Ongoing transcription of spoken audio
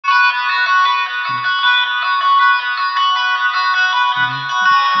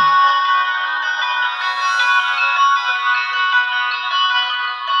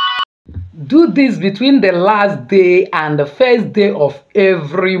Do this between the last day and the first day of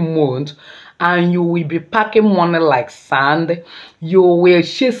every month, and you will be packing money like sand. You will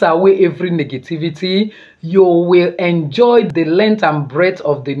chase away every negativity. You will enjoy the length and breadth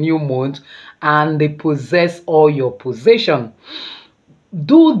of the new month and possess all your possession.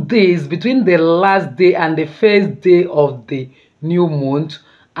 Do this between the last day and the first day of the new month,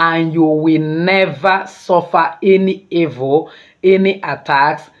 and you will never suffer any evil, any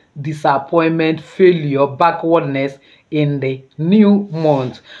attacks, disappointment, failure, backwardness in the new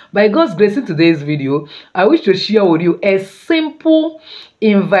month. By God's grace, in today's video, I wish to share with you a simple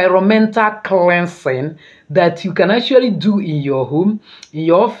environmental cleansing that you can actually do in your home, in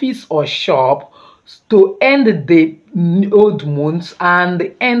your office or shop, to end the old months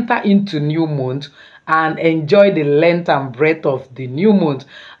and enter into new month and enjoy the length and breadth of the new month.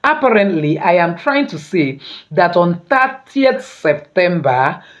 Apparently, I am trying to say that on 30th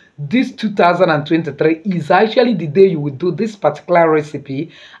September, this 2023 is actually the day you will do this particular recipe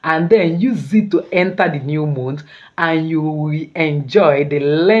and then use it to enter the new month, and you will enjoy the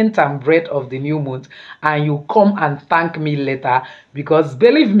length and breadth of the new month, and you come and thank me later, because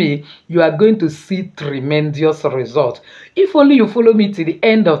believe me, you are going to see tremendous results. If only you follow me to the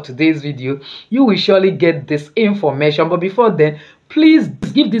end of today's video, you will surely get this information. But before then, please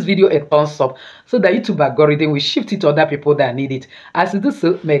give this video a thumbs up so that YouTube algorithm will shift it to other people that need it. As you do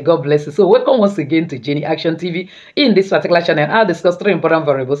so, may God bless you. So welcome once again to Jenny Action TV. In this particular channel, I'll discuss 3 important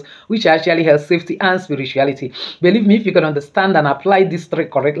variables which actually help safety and spirituality. Believe me, if you can understand and apply these 3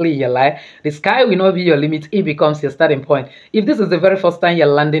 correctly in your life, the sky will not be your limit, it becomes your starting point. If this is the very first time you're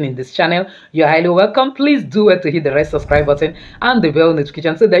landing in this channel, you're highly welcome. Please do it to hit the red subscribe button and the bell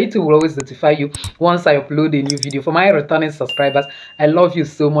notification so that YouTube will always notify you once I upload a new video. For my returning subscribers, I love you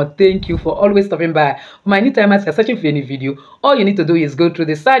so much. Thank you for always stopping by. For my new timers, you're searching for any video, all you need to do is go through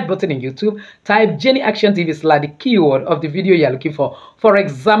the search button in YouTube, type Jenny Action TV / the keyword of the video you're looking for. For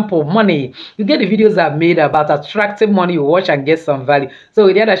example, money. You get the videos I've made about attractive money. You watch and get some value. So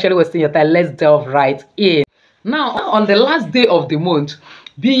without actually wasting your time, let's delve right in. Now, on the last day of the month,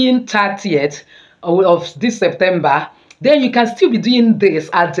 being 30th of this September, then you can still be doing this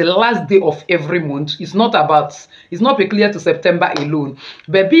at the last day of every month. It's not peculiar to September alone,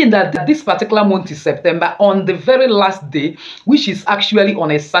 but being that this particular month is September, on the very last day, which is actually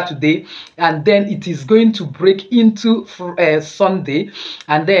on a Saturday, and then it is going to break into Sunday,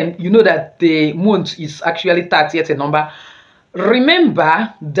 and then you know that the month is actually 30th number.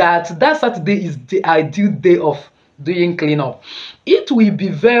 Remember that Saturday is the ideal day of doing cleanup. It will be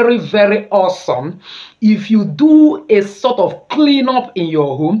very, very awesome if you do a sort of cleanup in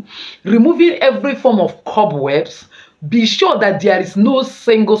your home, removing every form of cobwebs. Be sure that there is no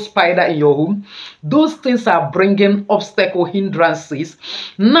single spider in your home. Those things are bringing obstacle, hindrances.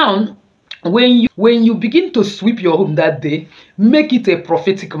 Now, when you begin to sweep your home that day, make it a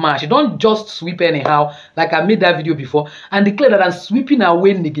prophetic march. Don't just sweep anyhow, like I made that video before, and declare that I'm sweeping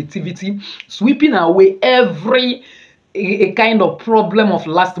away negativity, sweeping away every a kind of problem of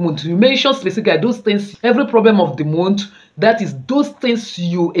last month. You mentioned specifically those things, every problem of the month, that is those things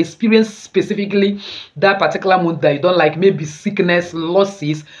you experience specifically that particular month that you don't like, maybe sickness,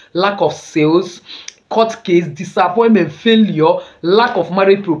 losses, lack of sales, court case, disappointment, failure, lack of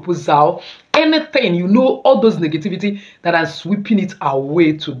marriage proposal, anything, you know, all those negativity, that I'm sweeping it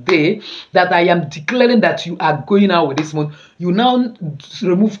away today, that I am declaring that you are going out with this month. You now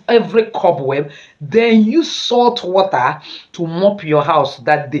remove every cobweb, then use salt water to mop your house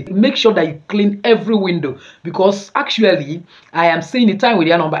that day. Make sure that you clean every window, because actually I am saying the time with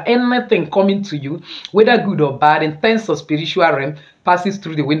your number, anything coming to you, whether good or bad, in terms of spiritual realm, passes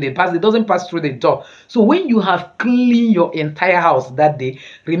through the window. It doesn't pass through the door. So when you have cleaned your entire house that day,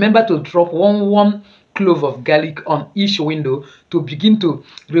 remember to drop one clove of garlic on each window to begin to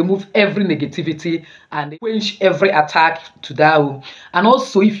remove every negativity and quench every attack to that home. And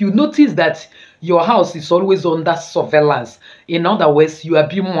also, if you notice that your house is always under surveillance, in other words, you are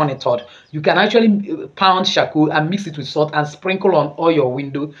being monitored, you can actually pound charcoal and mix it with salt and sprinkle on all your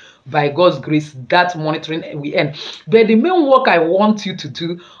windows. By God's grace, that monitoring will end. But the main work I want you to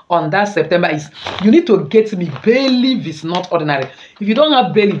do on that September is you need to get me bay leaf. Is not ordinary. If you don't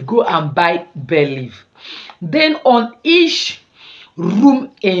have bay leaf, go and buy bay leaf. Then on each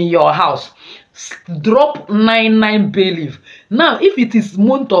room in your house, drop 9 bay leaf. Now, if it is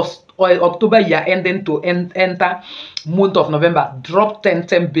month of October, you are ending to enter month of November, drop 10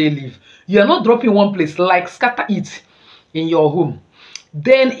 bay leaf. You are not dropping one place, like scatter it in your home.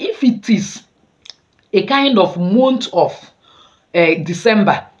 Then if it is a kind of month of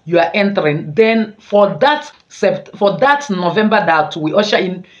December you are entering, then for that for that November that we usher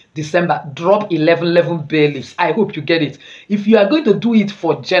in December, drop 11 bay leaves. I hope you get it. If you are going to do it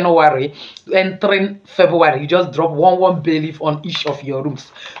for January, entering February, you just drop one bay leaf on each of your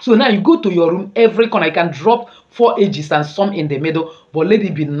rooms. So now you go to your room, every corner you can drop 4 edges and some in the middle, but let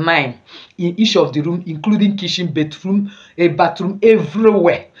it be 9 in each of the room, including kitchen, bedroom, a bathroom,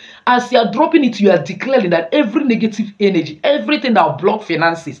 everywhere. As you are dropping it, you are declaring that every negative energy, everything that will block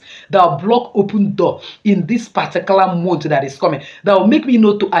finances, that will block open door in this particular month that is coming, that will make me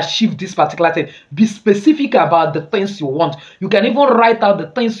know to achieve this particular thing. Be specific about the things you want. You can even write out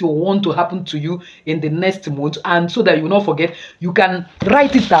the things you want to happen to you in the next month, and so that you will not forget, you can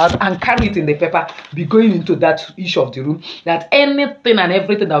write it out and carry it in the paper, be going into that each of the room, that anything and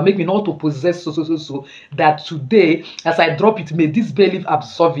everything that will make me not to possess so that today as I drop it, may this bay leaf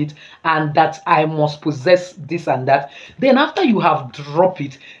absorb it, and that I must possess this and that. Then after you have dropped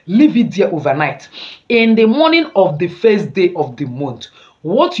it, leave it there overnight. In the morning of the first day of the month,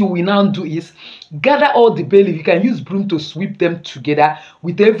 what you will now do is gather all the bay leaf. You can use broom to sweep them together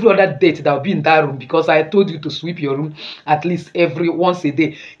with every other date that will be in that room, because I told you to sweep your room at least once a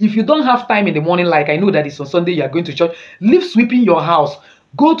day. If you don't have time in the morning, like I know that it's on Sunday, you are going to church, leave sweeping your house.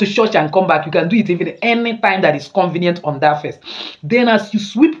 Go to church and come back. You can do it even any time that is convenient on that first. Then as you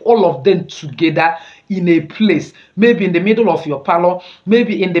sweep all of them together in a place, maybe in the middle of your parlor,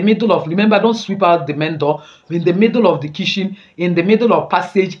 maybe in the middle of, remember, don't sweep out the main door, in the middle of the kitchen, in the middle of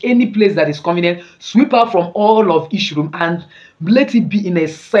passage, any place that is convenient, sweep out from all of each room and let it be in a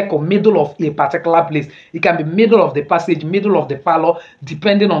circle, middle of a particular place. It can be middle of the passage, middle of the parlor,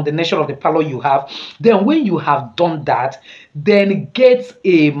 depending on the nature of the parlor you have. Then when you have done that, then get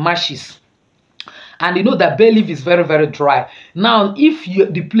a matches. And you know that bay leaf is very, very dry. Now, if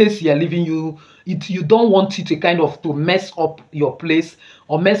the place you are living, you don't want it to kind of to mess up your place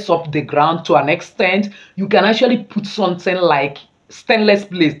or mess up the ground to an extent, you can actually put something like stainless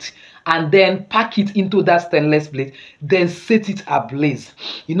plate and then pack it into that stainless plate, then set it ablaze.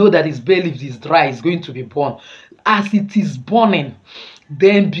 You know that its bay leaf is dry, it's going to be burned. As it is burning,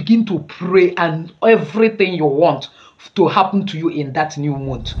 then begin to pray and everything you want to happen to you in that new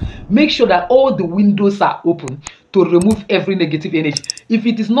month. Make sure that all the windows are open to remove every negative energy. If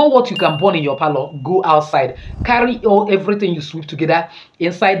it is not what you can burn in your parlor, go outside. Carry everything you sweep together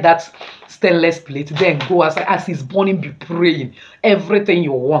inside that stainless plate, then go outside. As it's burning, be praying everything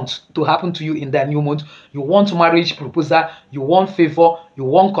you want to happen to you in that new month. You want marriage proposal, you want favor, you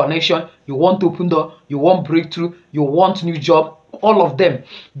want connection, you want open door, you want breakthrough, you want new job. All of them,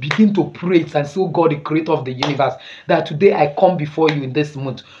 begin to pray and say, God, the creator of the universe, that today I come before you in this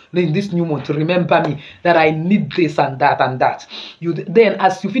month, in this new month, remember me, that I need this and that and that. Then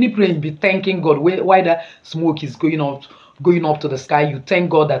as you finish praying, be thanking God. Why the smoke is going up to the sky, you thank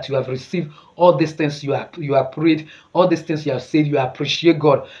God that you have received all these things you have prayed, all these things you have said. You appreciate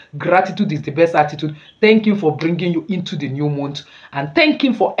God. Gratitude is the best attitude. Thank Him for bringing you into the new month, and thank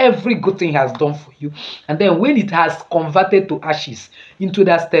Him for every good thing He has done for you. And then when it has converted to ashes into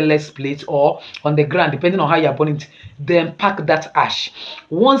that stainless plate or on the ground, depending on how you are burning it, then pack that ash.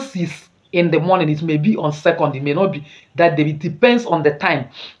 Once it's in the morning, it may be on second, it may not be that day. It depends on the time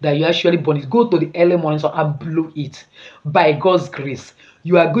that you actually burn it. Go to the early morning and blow it. By God's grace,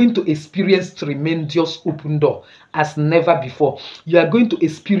 you are going to experience tremendous open door as never before. You are going to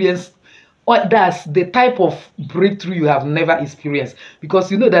experience that's the type of breakthrough you have never experienced, because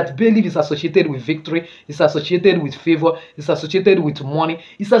you know that bay leaf is associated with victory, it's associated with favor, it's associated with money,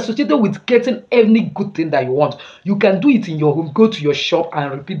 it's associated with getting any good thing that you want. You can do it in your home, go to your shop and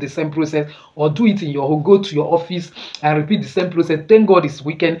repeat the same process, or do it in your home, go to your office and repeat the same process. Thank God it's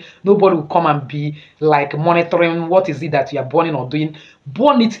weekend, nobody will come and be like monitoring what is it that you are burning or doing.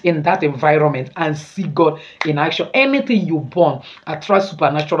 Burn it in that environment and see God in action. Anything you burn attracts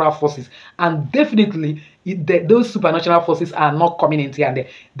supernatural forces, and definitely those supernatural forces are not coming in here, and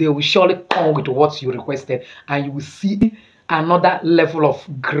they will surely come with what you requested, and you will see another level of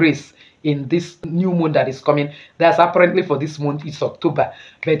grace in this new month that is coming. That's apparently for this month, it's October,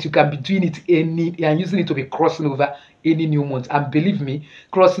 but you can be doing it and using it to be crossing over any new month. And believe me,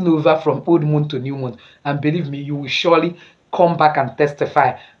 crossing over from old month to new month, and believe me, you will surely come back and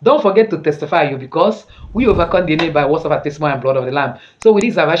testify. Don't forget to testify, you, because we overcome the enemy by words of our testimony and blood of the Lamb. So with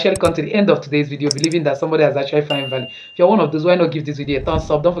this, I've actually come to the end of today's video, believing that somebody has actually found value. If you're one of those, why not give this video a thumbs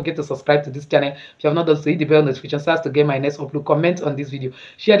up? Don't forget to subscribe to this channel. If you have not done so, hit the bell notification so as to get my next upload. Comment on this video,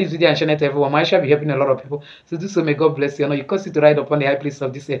 share this video and share it to everyone. I shall be helping a lot of people. So do so. May God bless you. I know you cause you to ride upon the high place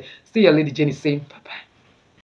of this year. Still your lady Jenny saying bye bye.